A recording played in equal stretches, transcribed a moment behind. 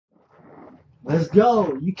Let's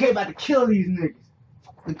go. You came about to kill these niggas.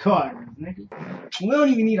 The Cardinals, nigga. We don't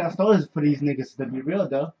even need our starters for these niggas to be real,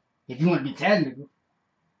 though. If you want to be technical.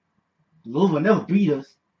 Louisville never beat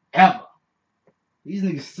us. Ever. These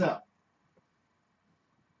niggas suck.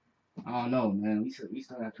 I don't know, man. We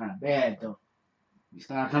still got kind of bad, though. We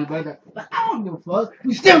still got kind of bad, but I don't give a fuck.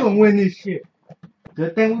 We still gonna win this shit.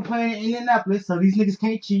 Good thing we playing in Indianapolis, so these niggas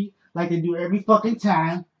can't cheat like they do every fucking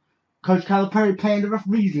time. Coach Calipari paying the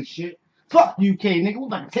referees and shit. Fuck UK, nigga. We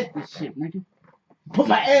about to take this shit, nigga. Put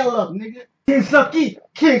my L up, nigga. Kentucky,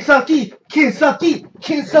 Kentucky, Kentucky,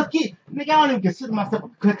 Kentucky. Nigga, I don't even consider myself a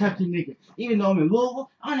Kentucky nigga. Even though I'm in Louisville,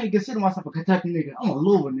 I don't even consider myself a Kentucky nigga. I'm a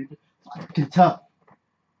Louisville nigga. Fuck Kentucky.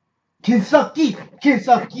 Kentucky,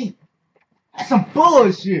 Kentucky. That's some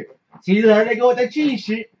bullshit. See, there they go with that cheese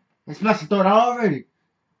shit. They must have thought already.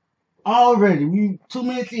 Already. We 2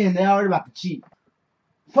 minutes in, they already about to cheat.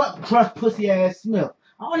 Fuck crust pussy ass Smith.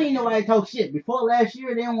 I don't even know why they talk shit. Before last year,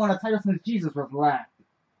 they didn't want to title since Jesus was alive.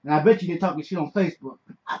 And I bet you they're talking shit on Facebook.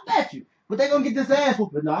 I bet you. But they gonna get this ass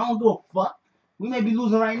whooping. No, I don't give a fuck. We may be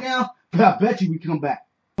losing right now, but I bet you we come back.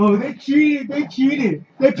 Oh, they cheated. They cheated.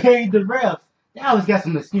 They paid the refs. They always got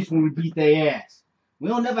some excuse when we beat their ass. We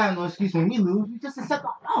don't never have no excuse when we lose. We just accept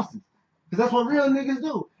our losses. Because that's what real niggas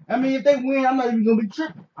do. I mean, if they win, I'm not even gonna be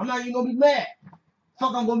tripping. I'm not even gonna be mad.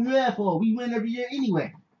 Fuck I'm gonna be mad for? We win every year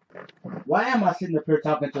anyway. Why am I sitting up here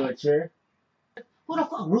talking to a chair? Who the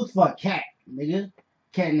fuck roots for a cat, nigga?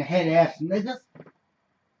 Cat in the head ass niggas?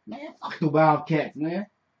 Man, fuck the Wildcats, man.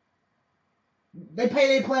 They pay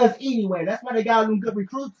their players anyway. That's why they got them good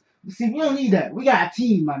recruits. See, we don't need that. We got a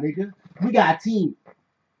team, my nigga. We got a team.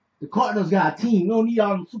 The Cardinals got a team. We don't need all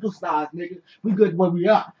them superstars, nigga. We good where we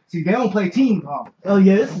are. See, they don't play team ball. Oh,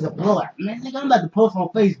 yeah, this is a blowout. Man, nigga, I'm about to post on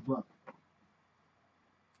Facebook.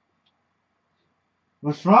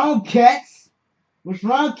 What's wrong, cats? What's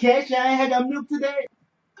wrong, cats? Y'all ain't had that milk today?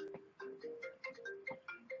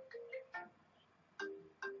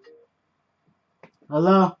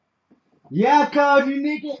 Hello? Yeah, I called you,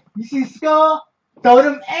 nigga. You see score? Throw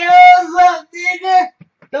them L's up, nigga.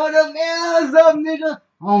 Throw them L's up, nigga.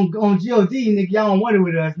 On G.O.D., nigga. Y'all don't want it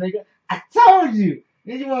with us, nigga. I told you.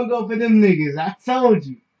 Nigga, you want to go for them niggas. I told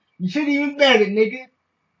you. You shouldn't even bet it, nigga.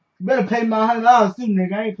 You better pay my $100 too,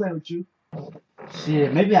 nigga. I ain't playing with you.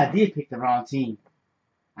 Shit, maybe I did pick the wrong team.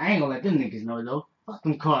 I ain't gonna let them niggas know, though. Fuck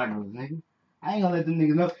them Cardinals, nigga. I ain't gonna let them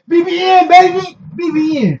niggas know. BBN, baby!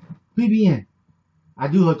 BBN! BBN. I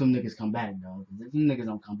do hope them niggas come back, though. Because if them niggas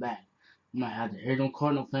don't come back, I might have to hear them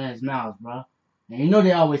Cardinal fans' mouths, bro. And you know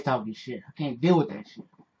they always talking shit. I can't deal with that shit.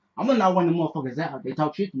 I'm gonna not one of them motherfuckers out. They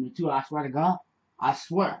talk shit to me, too. I swear to God. I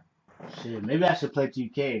swear. Shit, maybe I should play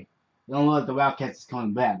 2K. They don't look like the Wildcats is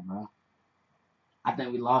coming back, bro. I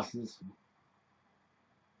think we lost this one.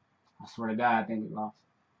 I swear to God, I think we lost.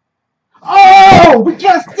 Oh! We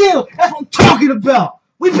can't steal! That's what I'm talking about!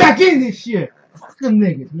 We back in this shit! Fuck them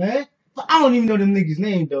niggas, man. I don't even know them niggas'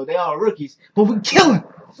 name, though. They all rookies. But we killing!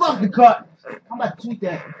 Fuck the Cardinals. I'm about to tweet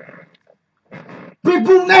that. Big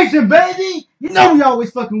Boom Nation, baby! You know we always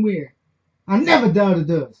fucking win. I never doubted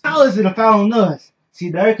us. How is it a foul on us? See,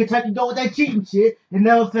 there Kentucky go with that cheating shit. It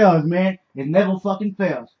never fails, man. It never fucking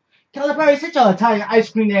fails. Calipari, sit your Italian ice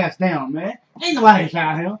cream ass down, man. Ain't nobody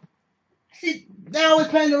shot him. See, they always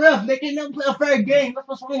playing the ref. They can't never play a fair game. That's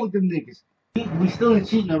what's wrong with them niggas. We still in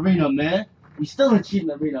cheating arena, man. We still in cheating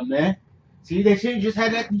arena, man. See, they should just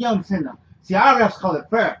had that at the Young Center. See, our refs call it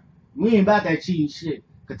fair. We ain't about that cheating shit.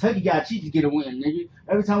 Kentucky got cheat to get a win, nigga.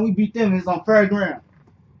 Every time we beat them, it's on fair ground.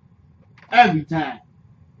 Every time.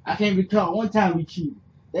 I can't recall one time we cheated.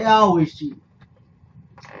 They always cheat.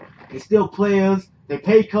 They still players. They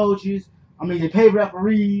pay coaches. I mean, they pay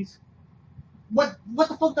referees. What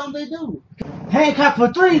the fuck don't they do? Hancock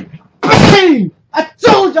for 3. Bang! I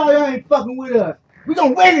told y'all ain't fucking with us. We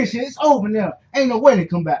gonna win this shit. It's over now. Ain't no way they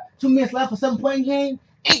come back. 2 minutes left for 7-point game.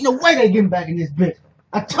 Ain't no way they getting back in this bitch.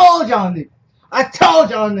 I told y'all niggas. I told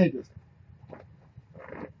y'all niggas.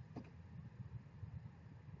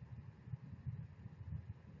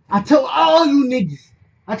 I told all you niggas.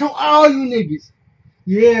 I told all you niggas.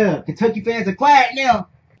 Yeah, Kentucky fans are quiet now.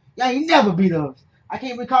 Y'all ain't never beat us. I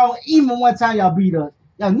can't recall even one time y'all beat us.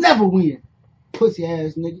 Y'all never win. Pussy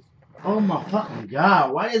ass niggas. Oh my fucking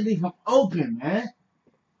God. Why they leave him open, man?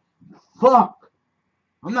 Fuck.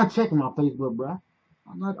 I'm not checking my Facebook, bro.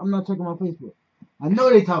 I'm not checking my Facebook. I know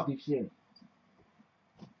they talking shit.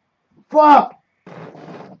 Fuck.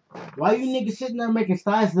 Why you niggas sitting there making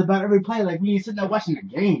styles about every play like we ain't sitting there watching the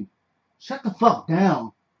game? Shut the fuck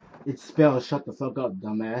down. It's spelled shut the fuck up,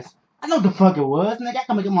 dumbass. I know what the fuck it was, nigga. I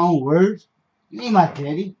can make up my own words. You ain't my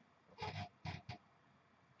daddy.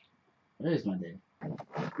 Where is my daddy?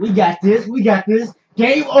 We got this. We got this.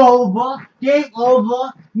 Game over. Game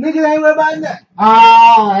over. Niggas ain't worried about nothing.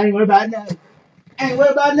 Oh, ain't worried about nothing. Ain't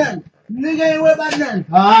worried about nothing. Nigga ain't worried about nothing.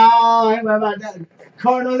 Oh, ain't worried about nothing.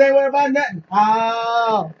 Cardinals ain't worried about nothing.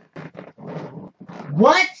 Oh.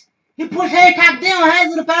 What? He pushed Hancock down.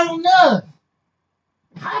 Hands in the foul on us.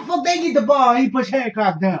 How the fuck they get the ball and he pushed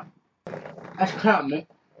Hancock down? That's crap, man.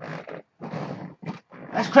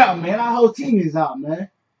 That's crap, man. Our whole team is out, man.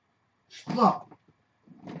 Fuck.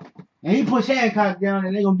 And he pushed Hancock down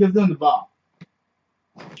and they gonna give them the ball.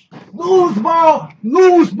 Lose ball!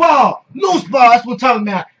 Lose ball! Lose ball! That's what I'm talking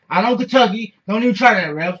about. I know Kentucky. Don't even try that,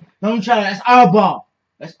 refs. Don't even try that. That's our ball.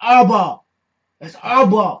 That's our ball. That's our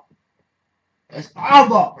ball. That's our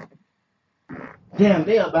ball. Damn,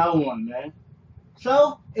 they about one, man.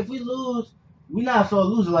 So, if we lose, we not so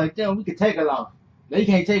loser like them. We can take a loss. They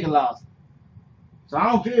can't take a loss. So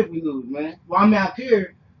I don't care if we lose, man. Well, I mean, I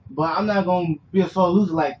care, but I'm not going to be a sore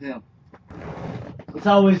loser like them. It's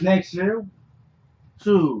always next year.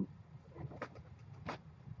 True.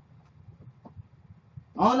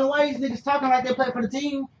 I don't know why these niggas talking like they play for the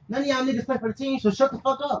team. None of y'all niggas play for the team, so shut the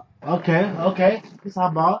fuck up. Okay. It's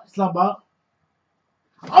our ball. It's our ball.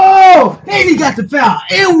 Oh! And he got the foul.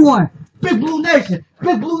 And one. Big Blue Nation.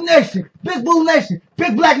 Big Blue Nation. Big Blue Nation.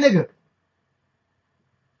 Big black nigga.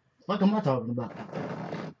 What am I talking about?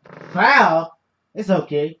 Foul? It's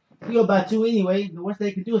okay. We go by 2 anyway. The worst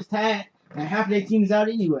they can do is tie it, and half of their team is out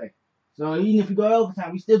anyway. So even if we go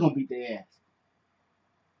overtime, we still gonna beat their ass.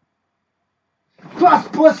 Cross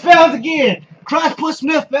push fouls again. Cross push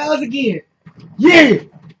Smith fouls again. Yeah.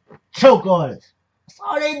 Choke artists. That's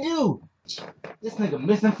all they do. This nigga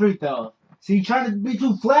missing free throws. See, he trying to be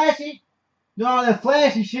too flashy. Doing all that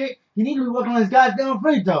flashy shit. He need to be working on his goddamn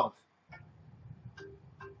free throws.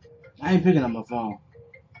 I ain't picking up my phone.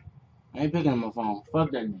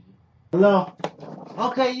 Fuck that nigga. Hello?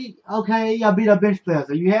 Okay, y'all beat our bench players.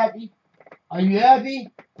 Are you happy?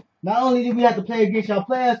 Not only did we have to play against y'all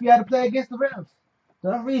players, we had to play against the refs. The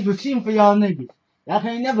referees were cheating for y'all niggas. Y'all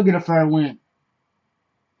can't never get a fair win.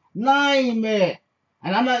 Nah, I ain't mad.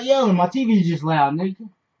 And I'm not yelling. My TV's just loud, nigga.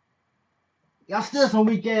 Y'all still some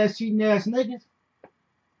weak ass, cheating ass niggas.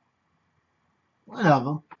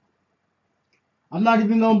 Whatever. I'm not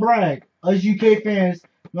even gonna brag. Us UK fans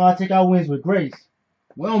know how to take our wins with grace.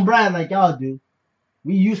 We don't brag like y'all do.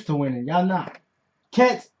 We used to winning. Y'all not.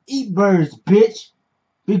 Cats eat birds, bitch.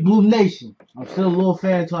 Big Blue Nation. I'm still a little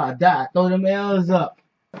fan until I die. Throw them L's up.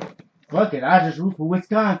 Fuck it. I just root for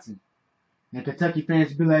Wisconsin. And Kentucky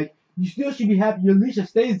fans be like, you still should be happy your Alicia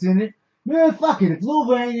stays in it. Man, fuck it. If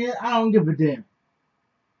Louisville ain't in it, I don't give a damn.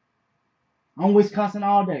 I'm Wisconsin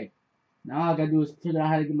all day. Now all I gotta do is figure out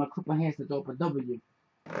how to get my crippled hands to throw up a W.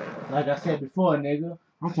 Like I said before, nigga,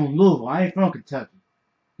 I'm from Louisville. I ain't from Kentucky.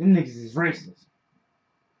 Them niggas is racist.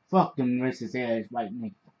 Fuck them racist ass white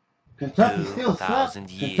niggas. Kentucky still sucks.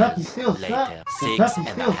 Kentucky still sucks. Kentucky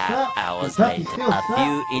still sucks. Hours later, a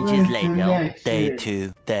few inches later, day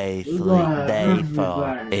 2, day 3, day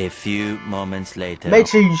 4, a few moments later. Make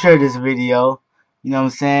sure you share this video. You know what I'm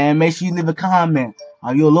saying? Make sure you leave a comment.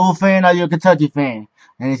 Are you a Louisville fan or are you a Kentucky fan?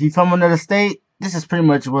 And if you're from another state, this is pretty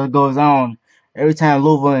much what goes on every time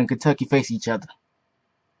Louisville and Kentucky face each other.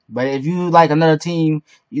 But if you like another team,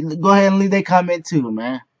 you go ahead and leave that comment too,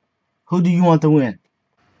 man. Who do you want to win?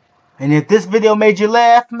 And if this video made you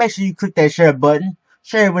laugh, make sure you click that share button.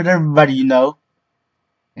 Share it with everybody you know.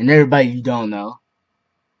 And everybody you don't know.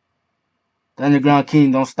 The Underground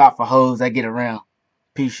King don't stop for hoes that get around.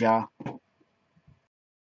 Peace, y'all.